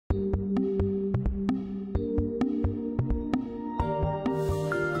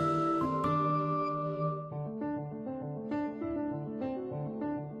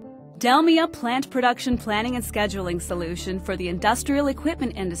Delmia Plant Production Planning and Scheduling Solution for the industrial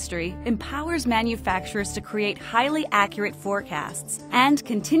equipment industry empowers manufacturers to create highly accurate forecasts and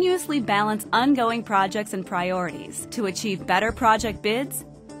continuously balance ongoing projects and priorities to achieve better project bids,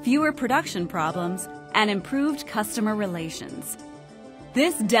 fewer production problems, and improved customer relations.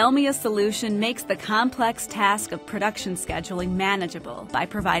 This Delmia solution makes the complex task of production scheduling manageable by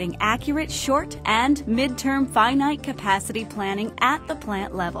providing accurate short- and mid-term finite capacity planning at the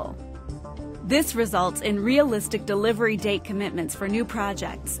plant level. This results in realistic delivery date commitments for new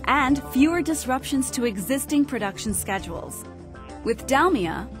projects and fewer disruptions to existing production schedules. With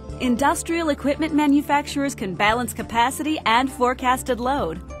Delmia, industrial equipment manufacturers can balance capacity and forecasted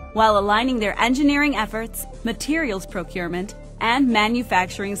load while aligning their engineering efforts, materials procurement, and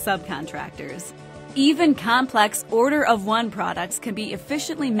manufacturing subcontractors. Even complex order-of-one products can be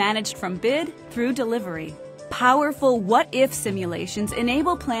efficiently managed from bid through delivery. Powerful what-if simulations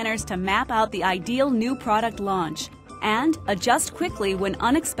enable planners to map out the ideal new product launch and adjust quickly when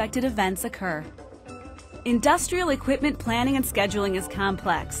unexpected events occur. Industrial equipment planning and scheduling is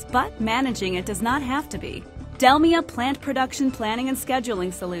complex, but managing it does not have to be. Delmia Plant Production Planning and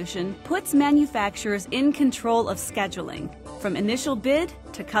Scheduling Solution puts manufacturers in control of scheduling, from initial bid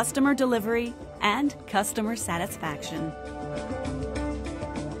to customer delivery and customer satisfaction.